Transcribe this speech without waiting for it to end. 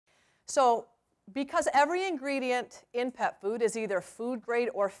So because every ingredient in pet food is either food grade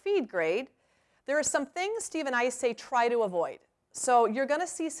or feed grade, there are some things Steve and I say try to avoid. So you're going to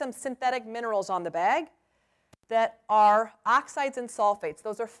see some synthetic minerals on the bag that are oxides and sulfates.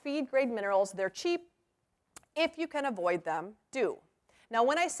 Those are feed grade minerals. They're cheap. If you can avoid them, do. Now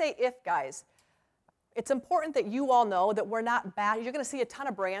when I say if, guys, it's important that you all know that we're not you're going to see a ton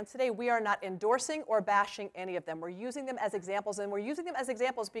of brands today. We are not endorsing or bashing any of them. We're using them as examples, and we're using them as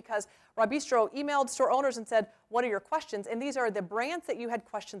examples because Rob Bistro emailed store owners and said, what are your questions? And these are the brands that you had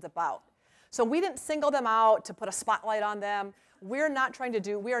questions about. So we didn't single them out to put a spotlight on them. We are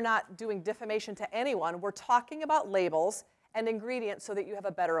not doing defamation to anyone. We're talking about labels and ingredients so that you have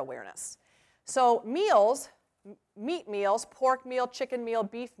a better awareness. So meals, meat meals, pork meal, chicken meal,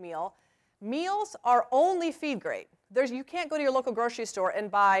 beef meal, meals are only feed grade. You can't go to your local grocery store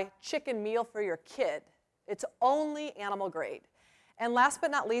and buy chicken meal for your kid. It's only animal grade. And last but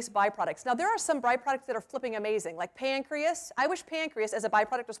not least, byproducts. Now there are some byproducts that are flipping amazing, like pancreas. I wish pancreas as a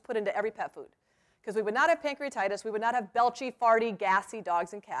byproduct was put into every pet food, because we would not have pancreatitis, we would not have belchy, farty, gassy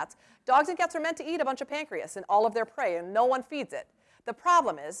dogs and cats. Dogs and cats are meant to eat a bunch of pancreas and all of their prey, and no one feeds it. The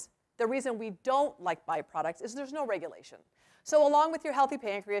problem is, the reason we don't like byproducts is there's no regulation. So along with your healthy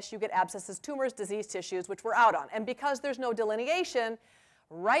pancreas, you get abscesses, tumors, diseased tissues, which we're out on. And because there's no delineation,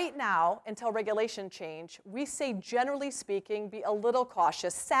 right now, until regulation change, we say, generally speaking, be a little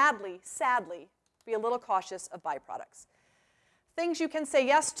cautious. Sadly, be a little cautious of byproducts. Things you can say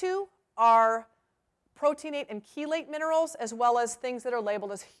yes to are proteinate and chelate minerals, as well as things that are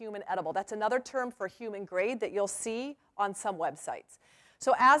labeled as human edible. That's another term for human grade that you'll see on some websites.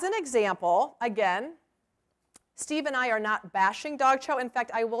 So as an example, again, Steve and I are not bashing dog chow. In fact,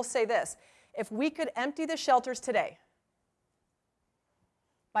 I will say this. If we could empty the shelters today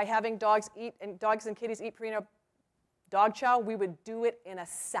by having dogs and kitties eat Purina dog chow, we would do it in a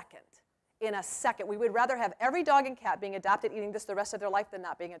second. In a second. We would rather have every dog and cat being adopted eating this the rest of their life than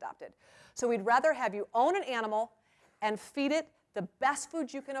not being adopted. So we'd rather have you own an animal and feed it the best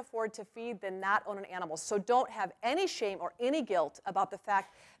food you can afford to feed than not own an animal. So don't have any shame or any guilt about the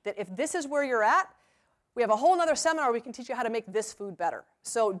fact that if this is where you're at, we have a whole other seminar where we can teach you how to make this food better.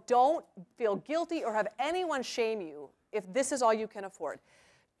 So don't feel guilty or have anyone shame you if this is all you can afford.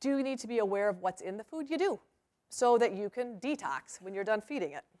 Do you need to be aware of what's in the food? You do, so that you can detox when you're done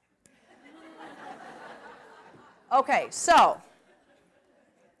feeding it. Okay, so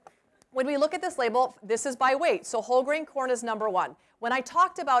when we look at this label, this is by weight. So whole grain corn is number one. When I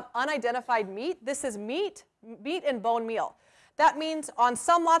talked about unidentified meat, this is meat and bone meal. That means on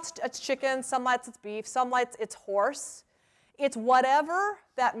some lots it's chicken, some lots it's beef, some lots it's horse. It's whatever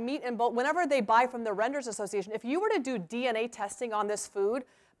that meat and bone, whenever they buy from the Renders Association, if you were to do DNA testing on this food,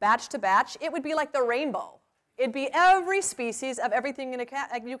 batch to batch, it would be like the rainbow. It'd be every species of everything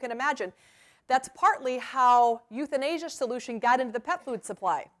you can imagine. That's partly how euthanasia solution got into the pet food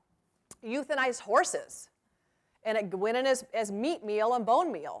supply. Euthanized horses, and it went in as meat meal and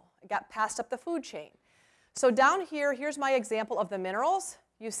bone meal. It got passed up the food chain. So down here, here's my example of the minerals.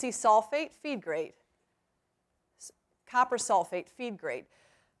 You see sulfate, feed grade. Copper sulfate, feed grade.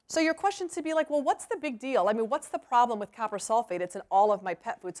 So your question should be like, well, what's the big deal? I mean, what's the problem with copper sulfate? It's in all of my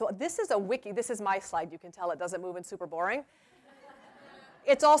pet food. So this is a wiki. This is my slide. You can tell it doesn't move and super boring.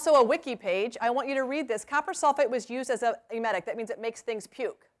 It's also a wiki page. I want you to read this. Copper sulfate was used as an emetic. That means it makes things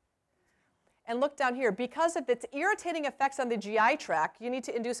puke. And look down here. Because of its irritating effects on the GI tract, you need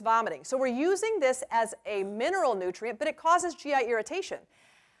to induce vomiting. So we're using this as a mineral nutrient, but it causes GI irritation.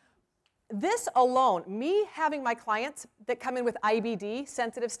 This alone, me having my clients that come in with IBD,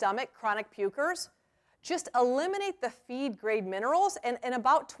 sensitive stomach, chronic pukers, just eliminate the feed grade minerals, and in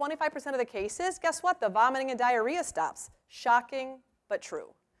about 25% of the cases, guess what? The vomiting and diarrhea stops. Shocking, but true.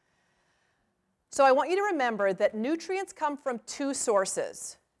 So I want you to remember that nutrients come from two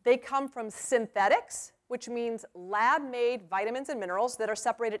sources. They come from synthetics, which means lab-made vitamins and minerals that are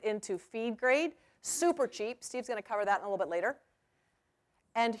separated into feed grade, super cheap. Steve's going to cover that in a little bit later.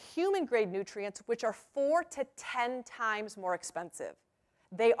 And human-grade nutrients, which are 4 to 10 times more expensive.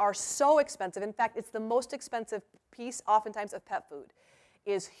 They are so expensive. In fact, it's the most expensive piece, oftentimes, of pet food,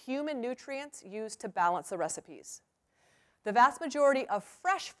 is human nutrients used to balance the recipes. The vast majority of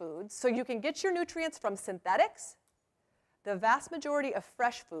fresh foods, so you can get your nutrients from synthetics. The vast majority of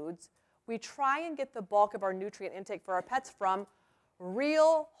fresh foods, we try and get the bulk of our nutrient intake for our pets from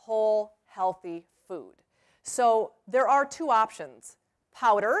real, whole, healthy food. So there are two options,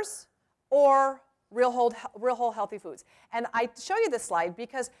 powders or real whole healthy foods. And I show you this slide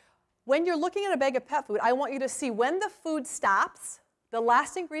because when you're looking at a bag of pet food, I want you to see when the food stops, the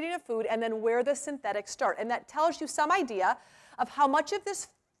last ingredient of food, and then where the synthetics start. And that tells you some idea of how much of this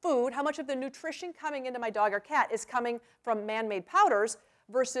food, how much of the nutrition coming into my dog or cat is coming from man-made powders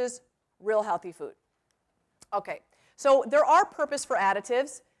versus real healthy food. Okay, so there are purpose for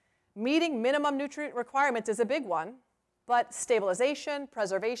additives. Meeting minimum nutrient requirements is a big one, but stabilization,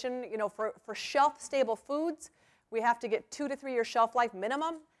 preservation, you know, for shelf-stable foods, we have to get 2 to 3 year shelf life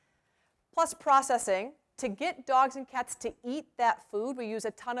minimum, plus processing. To get dogs and cats to eat that food, we use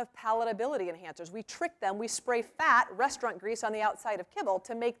a ton of palatability enhancers. We trick them, we spray fat, restaurant grease on the outside of kibble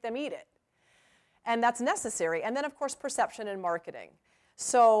to make them eat it. And that's necessary. And then, of course, perception and marketing.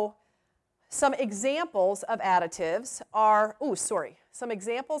 So some examples of additives are,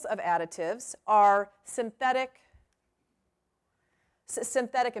 synthetic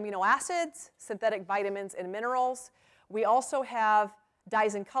amino acids, synthetic vitamins and minerals. We also have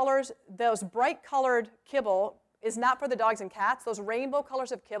dyes and colors. Those bright colored kibble is not for the dogs and cats. Those rainbow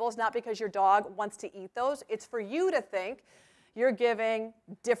colors of kibble is not because your dog wants to eat those. It's for you to think you're giving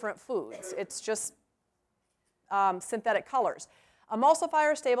different foods. It's just synthetic colors.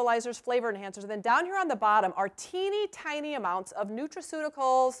 Emulsifiers, stabilizers, flavor enhancers. And then down here on the bottom are teeny tiny amounts of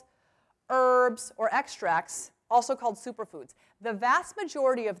nutraceuticals, herbs, or extracts, also called superfoods. The vast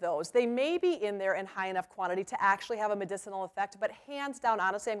majority of those, they may be in there in high enough quantity to actually have a medicinal effect, but hands down,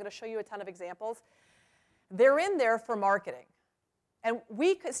 honestly, I'm going to show you a ton of examples. They're in there for marketing. And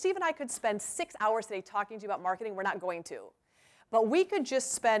Steve and I could spend 6 hours today talking to you about marketing. We're not going to. But we could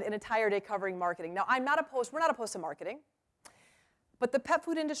just spend an entire day covering marketing. Now, we're not opposed to marketing, but the pet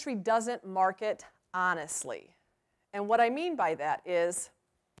food industry doesn't market honestly. And what I mean by that is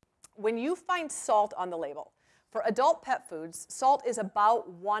when you find salt on the label, for adult pet foods, salt is about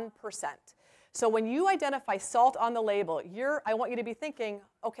 1%. So when you identify salt on the label, I want you to be thinking,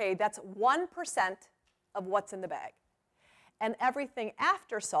 okay, that's 1% of what's in the bag. And everything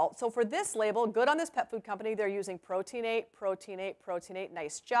after salt, so for this label, good on this pet food company, they're using proteinate, proteinate, proteinate,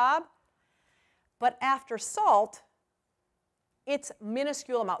 nice job. But after salt, it's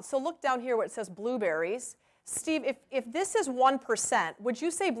minuscule amounts. So look down here where it says blueberries. Steve, if this is 1%, would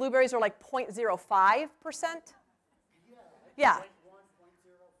you say blueberries are like 0.05%? Yeah.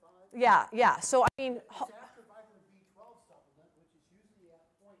 Yeah, yeah. So I mean, it's after vitamin B12 supplement, which is usually at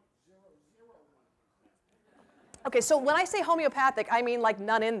 0.001%. Okay, so when I say homeopathic, I mean like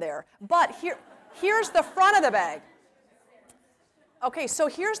none in there. But here's the front of the bag. Okay, so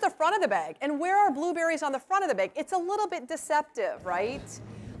here's the front of the bag. And where are blueberries on the front of the bag? It's a little bit deceptive, right?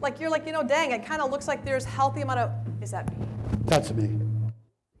 Like you're like, you know, dang, it kind of looks like there's healthy amount of, is that me? That's me.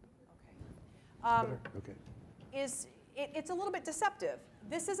 Okay. It's a little bit deceptive.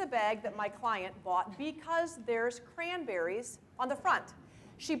 This is a bag that my client bought because there's cranberries on the front.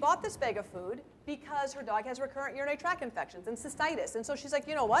 She bought this bag of food because her dog has recurrent urinary tract infections and cystitis. And so she's like,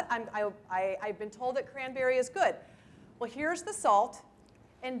 you know what, I've been told that cranberry is good. Well, here's the salt,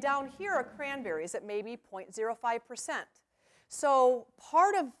 and down here are cranberries at maybe 0.05%. So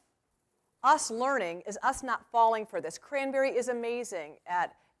part of us learning is us not falling for this. Cranberry is amazing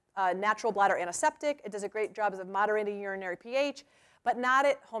at natural bladder antiseptic. It does a great job of moderating urinary pH, but not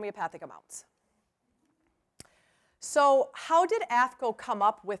at homeopathic amounts. So how did AAFCO come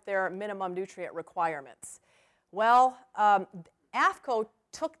up with their minimum nutrient requirements? Well, AAFCO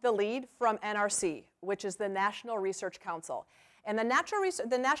took the lead from NRC, which is the National Research Council. And the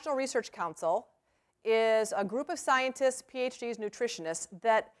National Research Council is a group of scientists, PhDs, nutritionists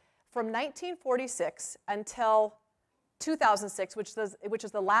that from 1946 until 2006, which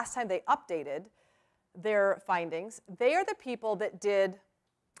is the last time they updated their findings, they are the people that did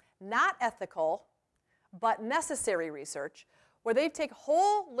not ethical but necessary research where they take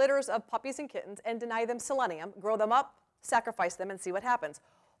whole litters of puppies and kittens and deny them selenium, grow them up, sacrifice them, and see what happens.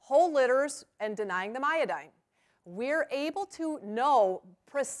 Whole litters and denying them iodine. We're able to know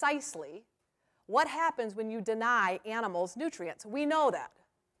precisely what happens when you deny animals nutrients. We know that.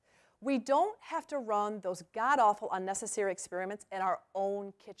 We don't have to run those god-awful unnecessary experiments in our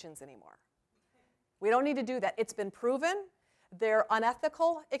own kitchens anymore. We don't need to do that. It's been proven. They're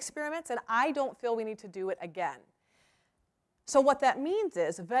unethical experiments, and I don't feel we need to do it again. So what that means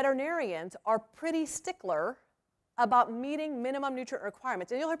is veterinarians are pretty stickler about meeting minimum nutrient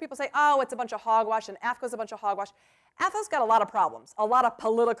requirements. And you'll hear people say, oh, it's a bunch of hogwash, and AAFCO's a bunch of hogwash. AAFCO's got a lot of problems, a lot of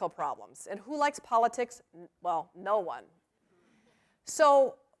political problems. And who likes politics? Well, no one.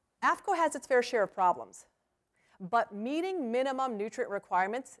 So AAFCO has its fair share of problems. But meeting minimum nutrient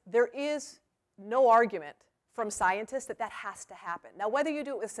requirements, there is no argument from scientists that that has to happen. Now, whether you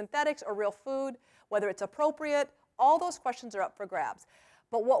do it with synthetics or real food, whether it's appropriate, all those questions are up for grabs.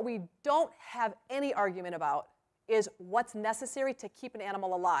 But what we don't have any argument about is what's necessary to keep an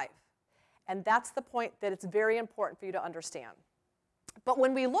animal alive. And that's the point that it's very important for you to understand. But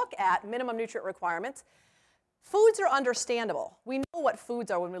when we look at minimum nutrient requirements, foods are understandable. We know what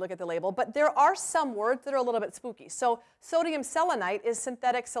foods are when we look at the label, but there are some words that are a little bit spooky. So sodium selenite is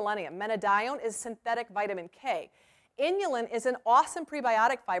synthetic selenium. Menadione is synthetic vitamin K. Inulin is an awesome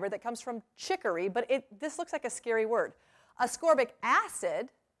prebiotic fiber that comes from chicory, but this looks like a scary word. Ascorbic acid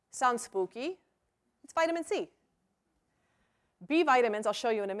sounds spooky. It's vitamin C. B vitamins, I'll show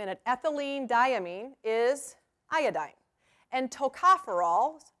you in a minute. Ethylene diamine is iodine. And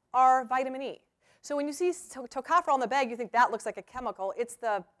tocopherols are vitamin E. So when you see tocopherol in the bag, you think that looks like a chemical. It's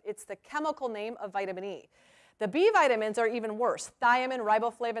the chemical name of vitamin E. The B vitamins are even worse. Thiamine,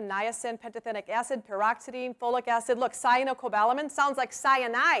 riboflavin, niacin, pantothenic acid, pyroxidine, folic acid. Look, cyanocobalamin sounds like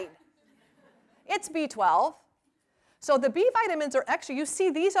cyanide. It's B12. So the B vitamins are extra. You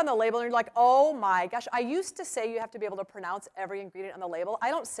see these on the label and you're like, oh my gosh. I used to say you have to be able to pronounce every ingredient on the label. I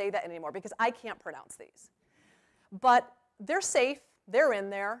don't say that anymore because I can't pronounce these. But they're safe. They're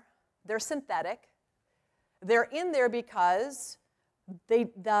in there. They're synthetic. They're in there because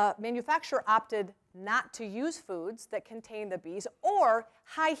the manufacturer opted not to use foods that contain the Bs, or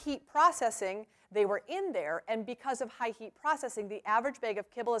high heat processing, they were in there, and because of high heat processing, the average bag of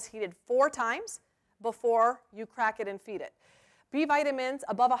kibble is heated 4 times before you crack it and feed it. B vitamins,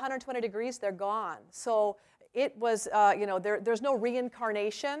 above 120 degrees, they're gone. So it was, there's no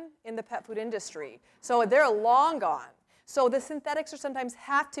reincarnation in the pet food industry. So they're long gone. So the synthetics sometimes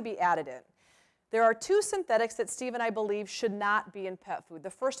have to be added in. There are 2 synthetics that Steve and I believe should not be in pet food. The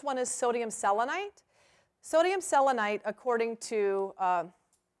first one is sodium selenite. Sodium selenite, according to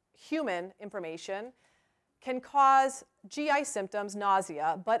human information, can cause GI symptoms,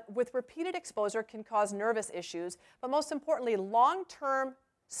 nausea, but with repeated exposure can cause nervous issues. But most importantly, long-term,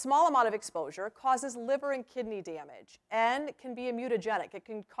 small amount of exposure causes liver and kidney damage and can be mutagenic. It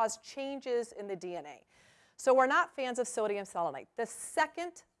can cause changes in the DNA. So we're not fans of sodium selenite. The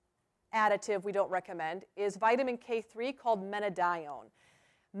second additive we don't recommend is vitamin K3 called menadione.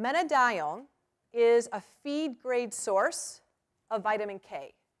 Menadione is a feed-grade source of vitamin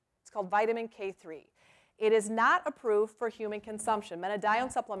K. It's called vitamin K3. It is not approved for human consumption.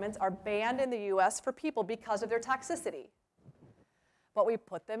 Menadione supplements are banned in the US for people because of their toxicity. But we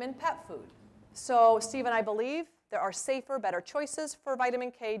put them in pet food. So Steve and I believe there are safer, better choices for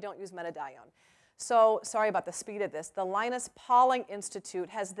vitamin K. Don't use menadione. So sorry about the speed of this. The Linus Pauling Institute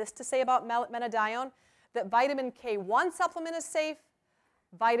has this to say about menadione, that vitamin K1 supplement is safe,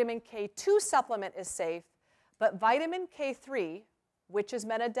 vitamin K2 supplement is safe, but vitamin K3, which is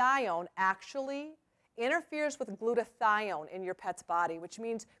menadione, actually interferes with glutathione in your pet's body, which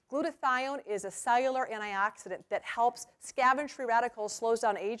means glutathione is a cellular antioxidant that helps scavenge free radicals, slows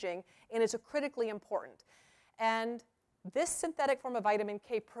down aging, and is critically important. And this synthetic form of vitamin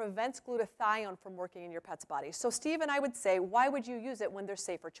K prevents glutathione from working in your pet's body. So Steve and I would say, why would you use it when there's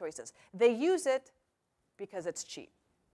safer choices? They use it because it's cheap.